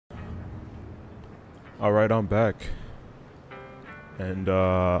Alright, I'm back. And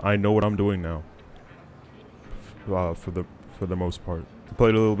I know what I'm doing now. For the most part. I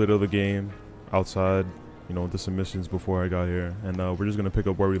played a little bit of the game outside, you know, did some missions before I got here, and we're just gonna pick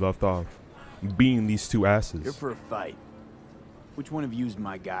up where we left off. Being these two asses. Here for a fight. Which one of you's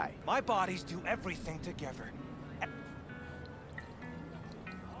my guy? My bodies do everything together.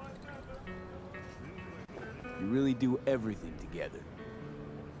 You really do everything together.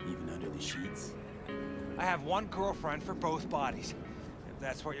 Even under the sheets? I have one girlfriend for both bodies, if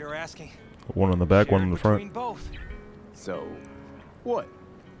that's what you're asking. One on the back, one on the Between front. both. So, what?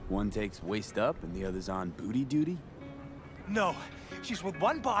 One takes waist up and the other's on booty duty? No, she's with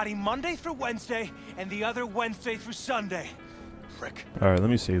one body Monday through Wednesday, and the other Wednesday through Sunday. Prick. Alright, let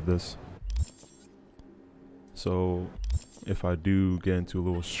me save this. So, if I do get into a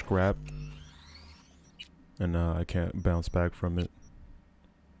little scrap, and I can't bounce back from it,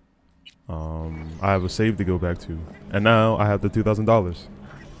 I have a save to go back to. And now I have the $2,000.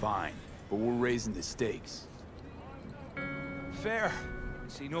 Fine, but we're raising the stakes. Fair.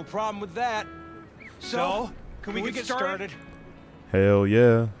 See no problem with that. So, can we get started? Hell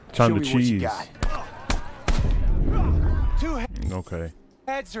yeah. Time to Show me what you cheese. got. Okay.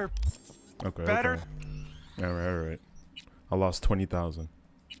 Heads are Okay. better. Okay. Alright. I lost 20,000.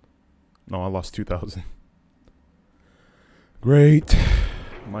 No, I lost 2,000. Great.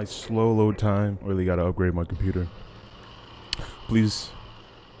 My slow load time. Really gotta upgrade my computer. Please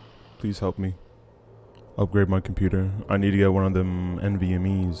help me upgrade my computer. I need to get one of them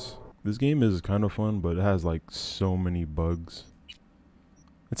NVMEs. This game is kind of fun, but it has like so many bugs.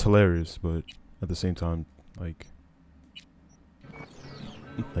 It's hilarious, but at the same time, like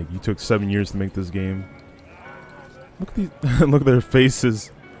you took 7 years to make this game. Look at these. Look at their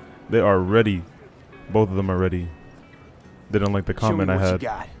faces. They are ready. Both of them are ready. They don't like the comment I had.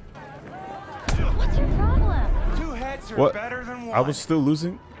 What's your problem? Two heads are What? better than one. I was still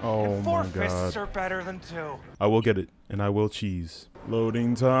losing? Oh And four my fists god. are better than two. I will get it, and I will cheese.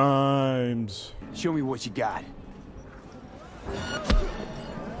 Loading times. Show me what you got.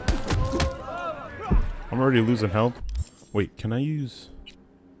 I'm already losing health. Wait, can I use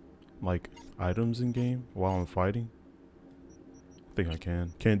like items in game while I'm fighting? I think I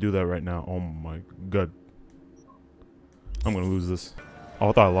can. Can't do that right now. Oh my god. I'm gonna lose this. Oh,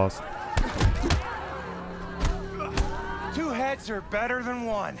 I thought I lost. Two heads are better than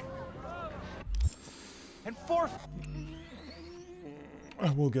one. And four. I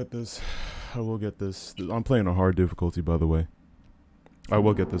will get this. I will get this. I'm playing a hard difficulty, by the way. I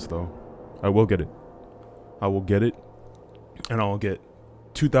will get this though. I will get it. I will get it, and I'll get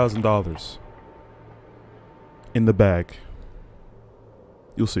 $2,000 in the bag.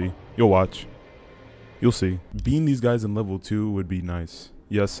 You'll see. You'll watch. You'll see. Being these guys in level 2 would be nice.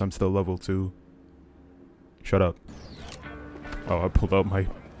 Yes, I'm still level 2. Shut up. Oh, I pulled out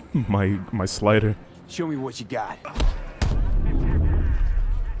my slider. Show me what you got.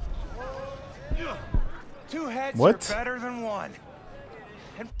 Two heads What? are better than one.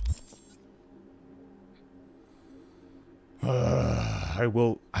 And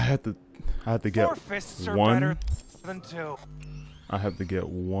I had to get four fists are one. better than two. I have to get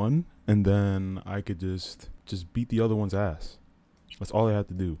one, and then I could just beat the other one's ass. That's all I have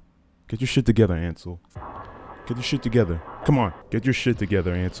to do. Get your shit together, Ansel. Get your shit together. Come on, get your shit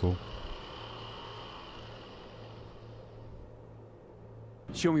together, Ansel.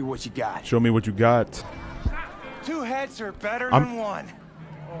 Show me what you got. Show me what you got. Two heads are better than one.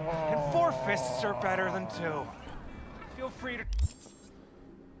 And four fists are better than two. Feel free to.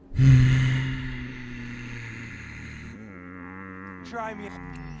 Try me.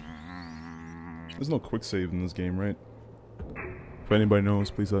 There's no quick save in this game, right? If anybody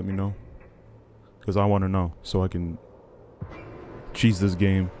knows, please let me know. Because I want to know, so I can cheese this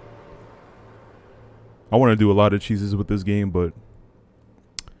game. I want to do a lot of cheeses with this game, but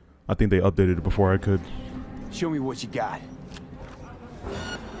I think they updated it before I could. Show me what you got.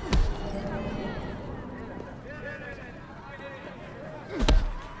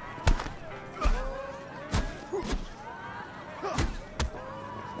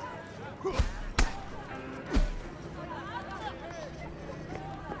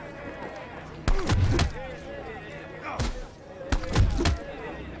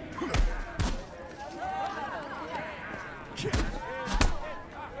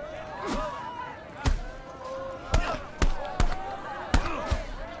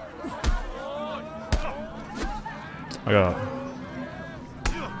 I got.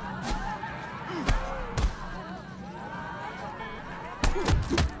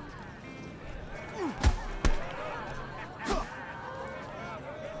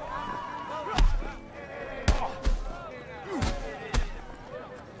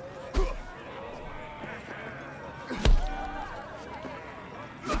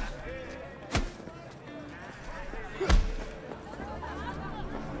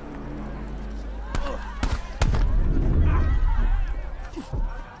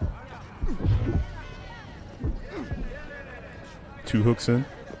 2 hooks in.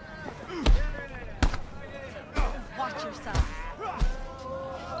 Watch yourself.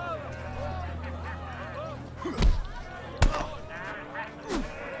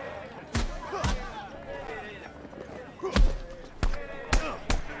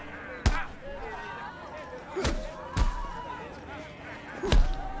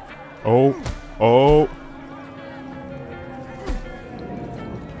 Oh.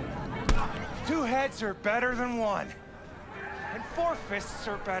 2 heads are better than 1. And 4 fists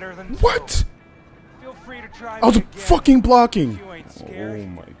are better than 2. What? Feel free to try I was me again fucking blocking. if you ain't scared. Oh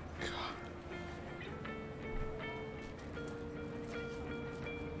my god.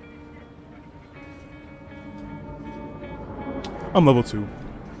 I'm level 2.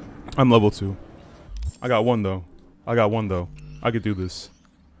 I'm level 2. I got one though. I could do this.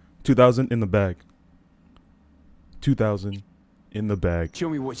 2,000 in the bag. 2,000 in the bag. Show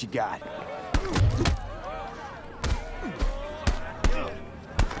me what you got.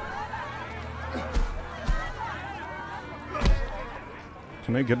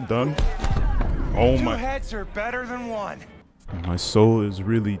 Can I get it done? Oh 2 my. heads are better than 1. My soul is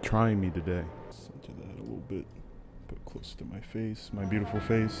really trying me today. Center that a little bit. Put close to my face, my beautiful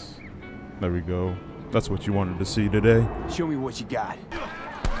face. There we go. That's what you wanted to see today. Show me what you got.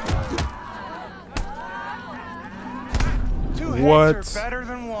 2 What? heads are better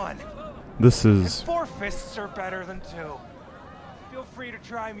than 1. This And is. 4 fists are better than 2. Feel free to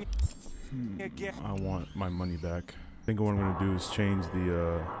try me again. I want my money back. I think what I'm gonna do is change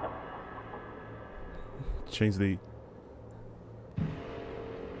the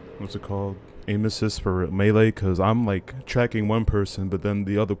what's it called? Aim assist for melee, because I'm like tracking one person, but then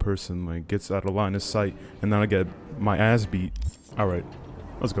the other person like gets out of line of sight, and then I get my ass beat. All right,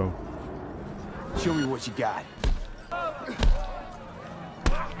 let's go. Show me what you got.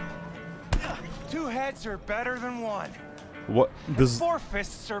 2 heads are better than 1. What this 4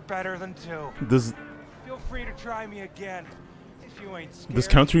 fists are better than 2. this Feel free to try me again if you ain't scared. this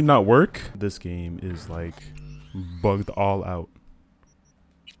country not work? This game is like bugged all out.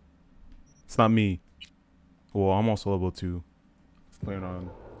 It's not me. Well, I'm also level 2. Playing on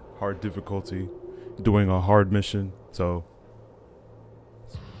hard difficulty, doing a hard mission, so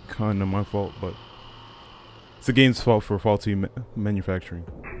it's kind of my fault, but it's the game's fault for faulty manufacturing,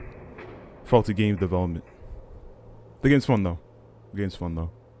 faulty game development. The game's fun though.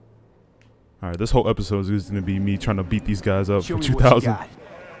 All right, this whole episode is gonna be me trying to beat these guys up Show for me 2,000. what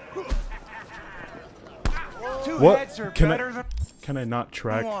you got. 2 What? heads are Can better than Can I not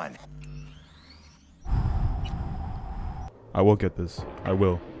track? 1. I will get this. I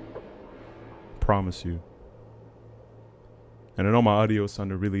will. Promise you. And I know my audio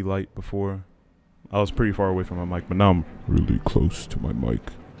sounded really light before. I was pretty far away from my mic, but now I'm really close to my mic.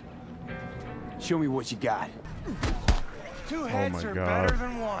 Show me what you got. 2 heads my are God. better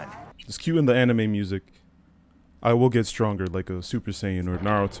than 1. Just cue in the anime music. I will get stronger like a Super Saiyan or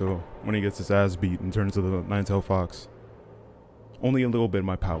Naruto when he gets his ass beat and turns into the Nine-Tailed Fox. Only a little bit of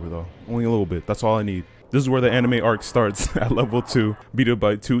my power though. Only a little bit. That's all I need. This is where the anime arc starts at level 2. Beat up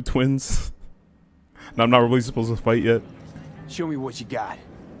by 2 twins. And I'm not really supposed to fight yet. Show me what you got.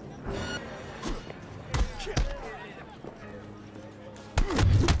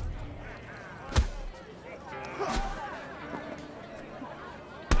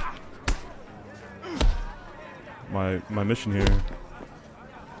 My mission here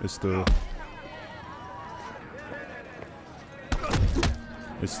is to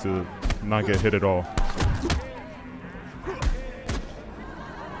not get hit at all.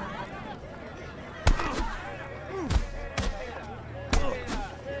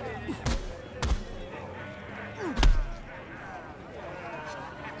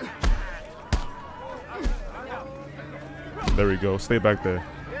 There we go. Stay back there.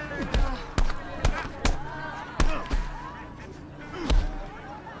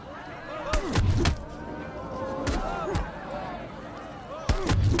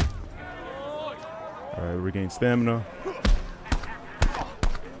 Alright, regain stamina.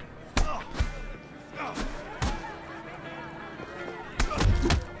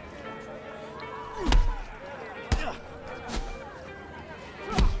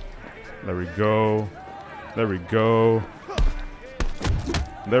 There we go. There we go.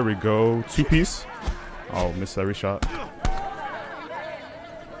 There we go. 2-piece. Oh, missed every shot.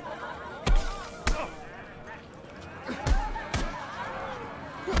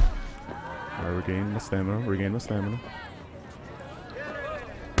 Alright, regain the stamina. Regain the stamina.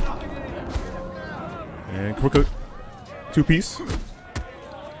 And quick hook. 2-piece.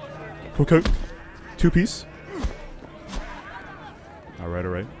 Quick hook. 2-piece. Alright,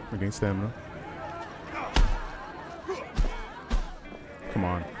 alright. Regain stamina. Come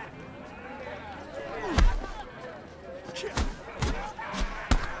on.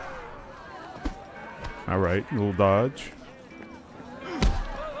 Alright, little dodge.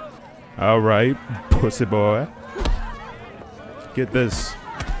 Alright, pussy boy. Get this.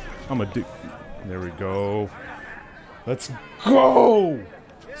 I'm a dude. There we go. Let's go!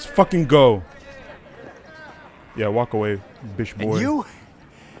 Let's fucking go. Yeah, walk away, bitch boy. And you?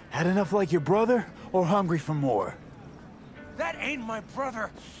 Had enough like your brother, or hungry for more? That ain't my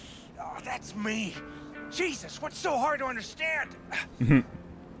brother. Oh, that's me. Jesus, what's so hard to understand?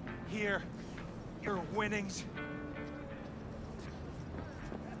 Here, your winnings.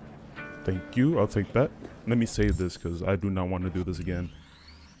 Thank you. I'll take that. Let me save this because I do not want to do this again.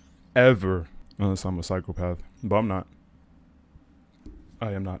 Ever. Unless I'm a psychopath. But I'm not.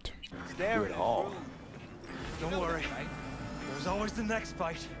 I am not. There at all. Don't worry. There's always the next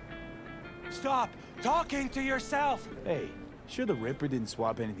fight. Stop talking to yourself. Hey, sure the Ripper didn't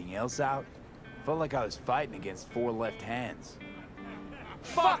swap anything else out? Felt like I was fighting against 4 left hands.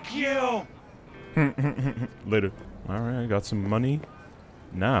 Fuck you! Later. Alright, I got some money.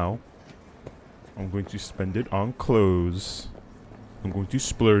 Now, I'm going to spend it on clothes. I'm going to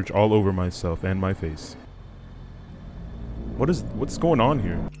splurge all over myself and my face. What's going on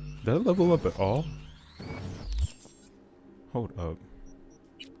here? Did I level up at all? Hold up.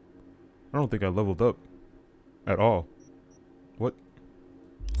 I don't think I leveled up at all. What?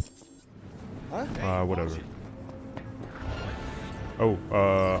 Whatever. Oh,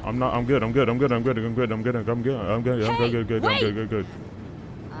 I'm good. I'm good. I'm good.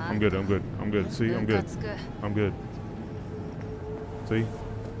 See, I'm good. That's good. I'm good. See?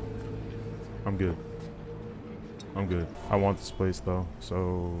 I'm good. I'm good. I want this place though,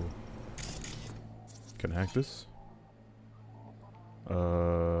 so can I hack this?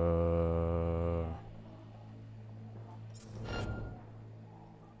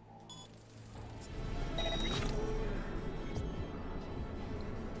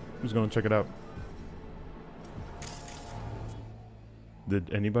 Who's gonna check it out?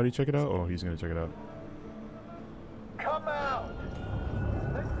 Did anybody check it out? Oh, he's gonna check it out. Come out!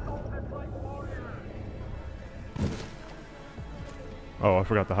 Oh, I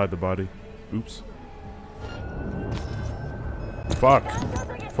forgot to hide the body. Oops. Fuck.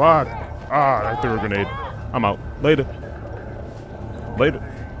 Fuck. Ah, I threw a grenade. I'm out. Later. Later.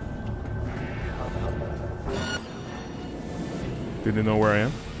 Didn't know where I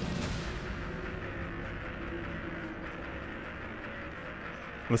am.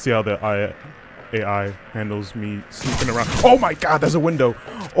 Let's see how the AI handles me sneaking around. Oh my god, there's a window.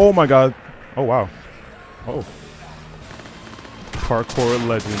 Oh my god. Oh wow. Oh. Parkour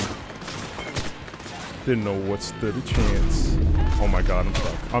legend. Didn't know what stood a chance. Oh my god, I'm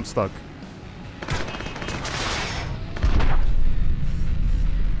stuck. I'm stuck.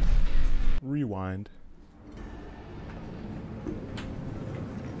 Rewind.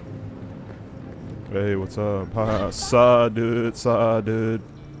 Hey, what's up? Saw dude, saw dude,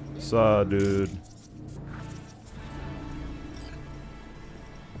 saw dude.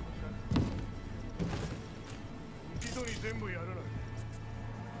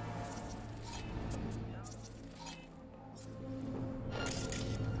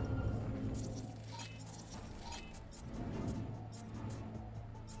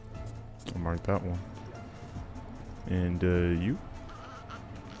 I'll mark that one. And you?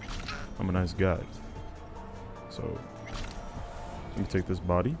 I'm a nice guy. So, let me take this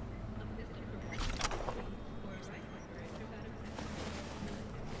body.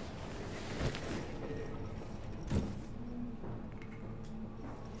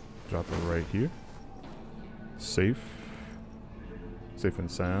 Drop it right here. Safe. Safe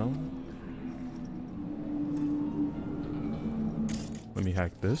and sound. Let me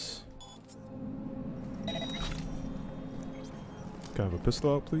hack this. Can I have a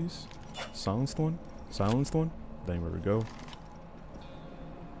pistol out, please? Silenced one? Silenced one? Dang, where we go.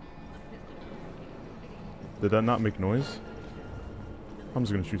 Did that not make noise? I'm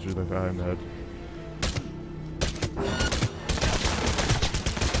just gonna shoot you the guy in the head.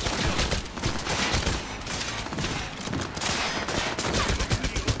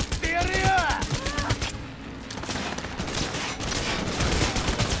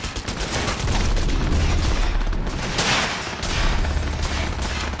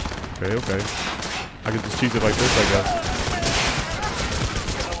 Okay, okay. I can just cheese it like this, I guess.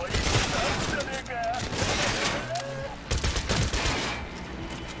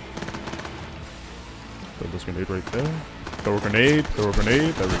 Throw this grenade right there. Throw a grenade, throw a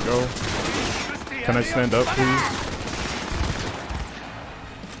grenade. There we go. Can I stand up, please?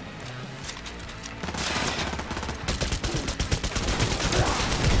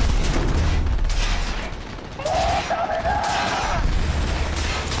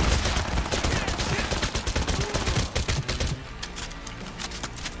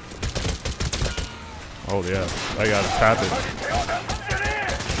 Oh yeah, I gotta tap it.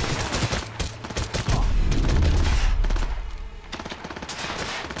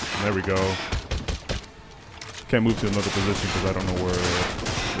 There we go. Can't move to another position because I don't know where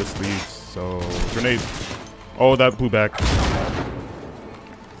this leads. So, grenade. Oh, that blew back.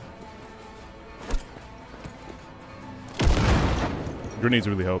 Grenades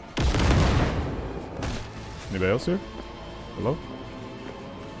really help. Anybody else here? Hello?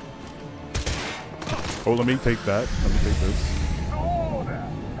 Oh, let me take that. Let me take this.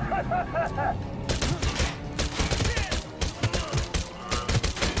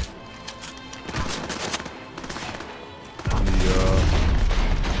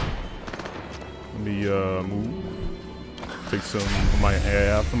 Let me move. Take some of my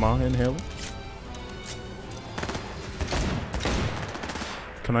air out from my inhaler.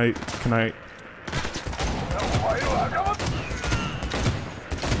 Can I?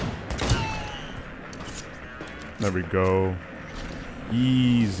 There we go.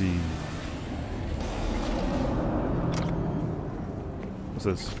 Easy. What's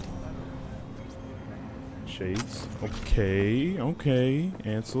this? Shades. Okay, okay,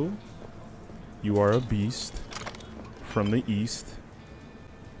 Ansel. You are a beast from the East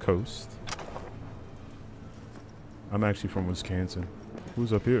Coast. I'm actually from Wisconsin.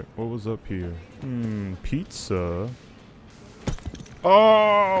 Who's up here? What was up here? Pizza.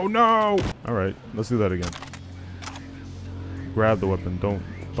 Oh no! All right, let's do that again. Grab the weapon.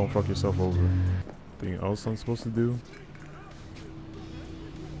 Don't fuck yourself over. Anything else I'm supposed to do?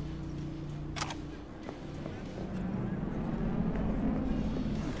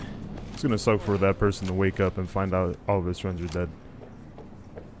 It's gonna suck for that person to wake up and find out all of his friends are dead.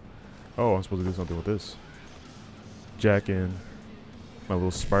 Oh, I'm supposed to do something with this. Jack in. My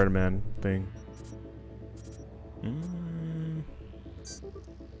little Spider-Man thing.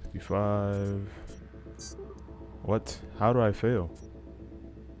 55. What? How do I fail?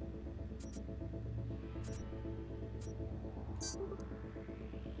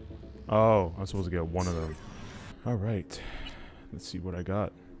 Oh, I'm supposed to get one of them. Alright. Let's see what I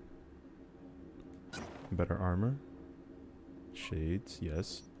got. Better armor. Shades,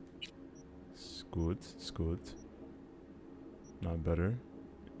 yes. It's good, it's good. Not better.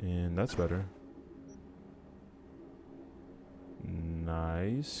 And that's better.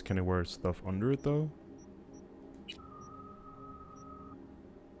 Nice. Can I wear stuff under it though?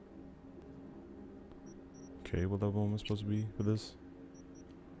 Okay, what level am I supposed to be for this?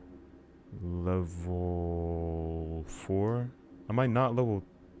 Level 4? Am I not level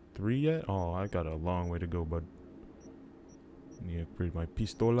 3 yet? Oh, I got a long way to go, bud. Need to upgrade my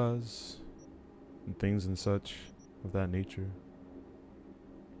pistolas and things and such of that nature.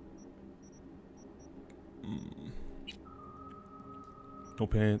 No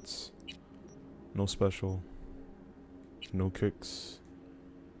pants, no special, no kicks.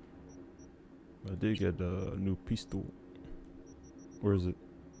 I did get a new pistol. Where is it?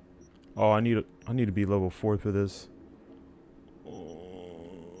 Oh, I need to be level 4 for this.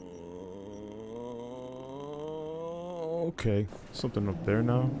 Okay, something up there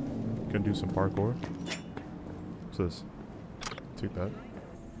now. Can do some parkour. What's this? Take that.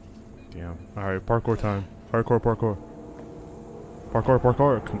 Damn. All right, parkour time. Parkour, parkour. Parkour,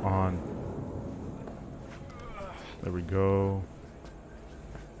 parkour. Come on. There we go.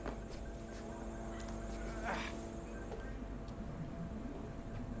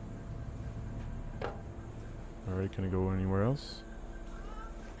 All right, can I go anywhere else?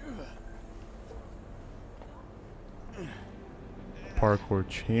 Parkour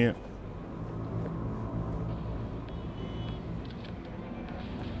champ.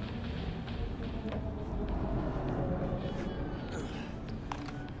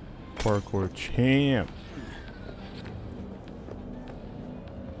 Parkour champ.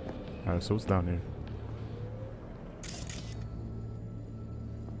 Alright, so what's down here?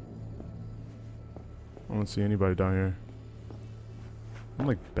 I don't see anybody down here. I'm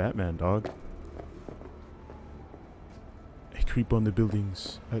like Batman, dog. I creep on the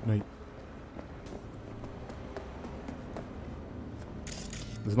buildings at night.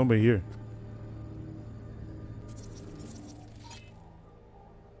 There's nobody here.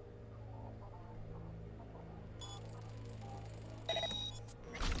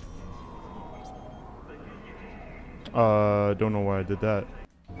 Don't know why I did that.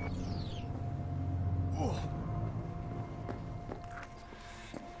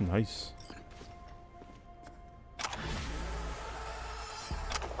 Nice.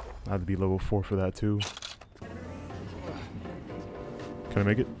 I had to be level 4 for that too. Can I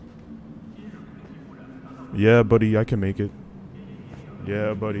make it? Yeah, buddy, I can make it.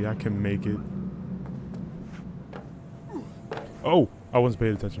 Yeah, buddy, I can make it. Oh, I wasn't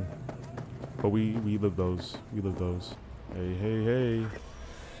paying attention. But we live those. We live those. Hey, hey, hey.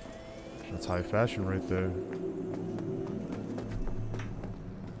 That's high fashion right there.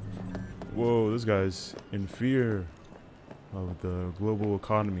 Whoa, this guy's in fear of the global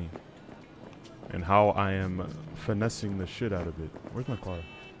economy and how I am finessing the shit out of it. Where's my car?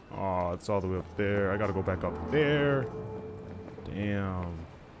 Oh, it's all the way up there. I gotta go back up there. Damn.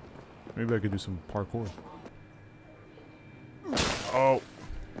 Maybe I could do some parkour. Oh.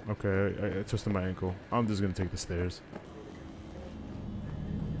 Okay, I twisted my ankle. I'm just gonna take the stairs.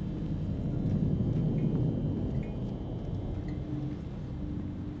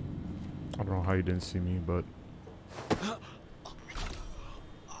 I don't know how you didn't see me, but...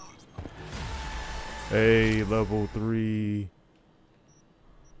 Hey, level 3.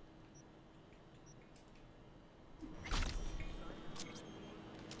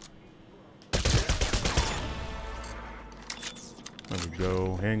 There we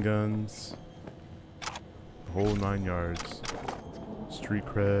go. Handguns. The whole 9 yards. Street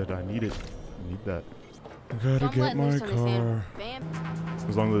cred. I need it. I need that. I gotta get my car.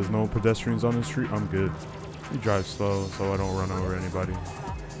 As long as there's no pedestrians on the street, I'm good. You drive slow so I don't run over anybody.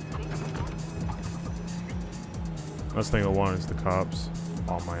 Last thing I want is the cops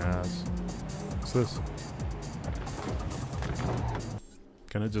on my ass. What's this?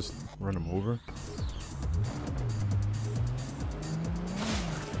 Can I just run him over?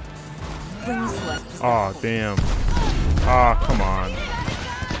 Aw, damn. Ah, come on.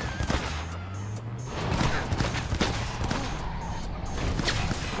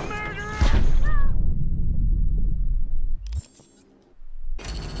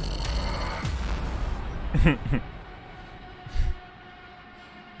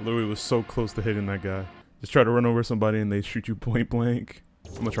 Louis was so close to hitting that guy. Just try to run over somebody and they shoot you point blank.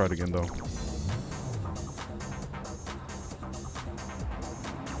 I'm gonna try it again though.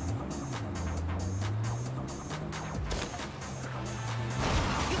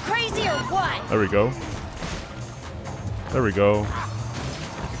 You crazy or what? There we go. There we go.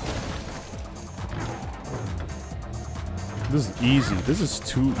 This is easy. This is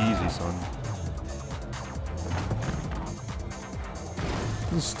too easy, son.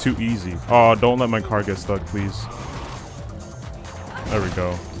 This is too easy. Oh, don't let my car get stuck, please. There we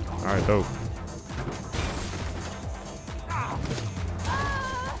go. Alright, dope.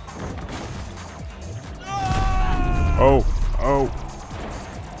 Oh, oh.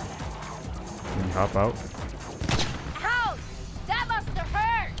 Can you hop out? Ouch! That must have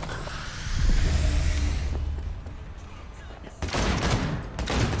hurt!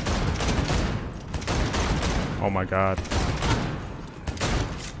 Oh my god.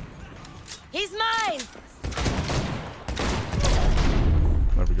 He's mine!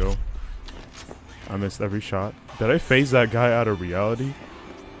 There we go. I missed every shot. Did I phase that guy out of reality?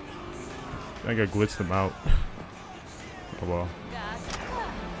 I think I glitched him out. Oh well.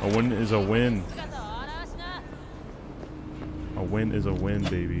 A win is a win. A win is a win,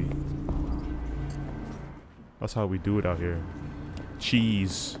 baby. That's how we do it out here.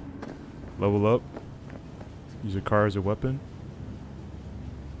 Cheese. Level up. Use your car as a weapon.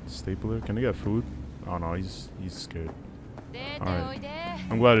 Stapler. Can I get food? Oh no, he's scared. Alright.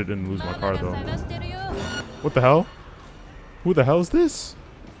 I'm glad I didn't lose my car though. What the hell? Who the hell is this?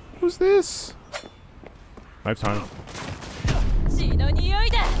 Who's this? Knife time.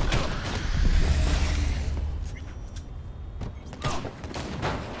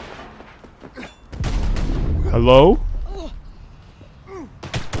 Hello?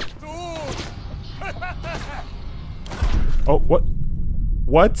 Oh, what?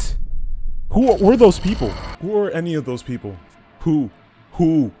 What? Who were those people? Who are any of those people? Who?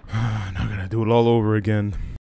 Now I gotta do it all over again.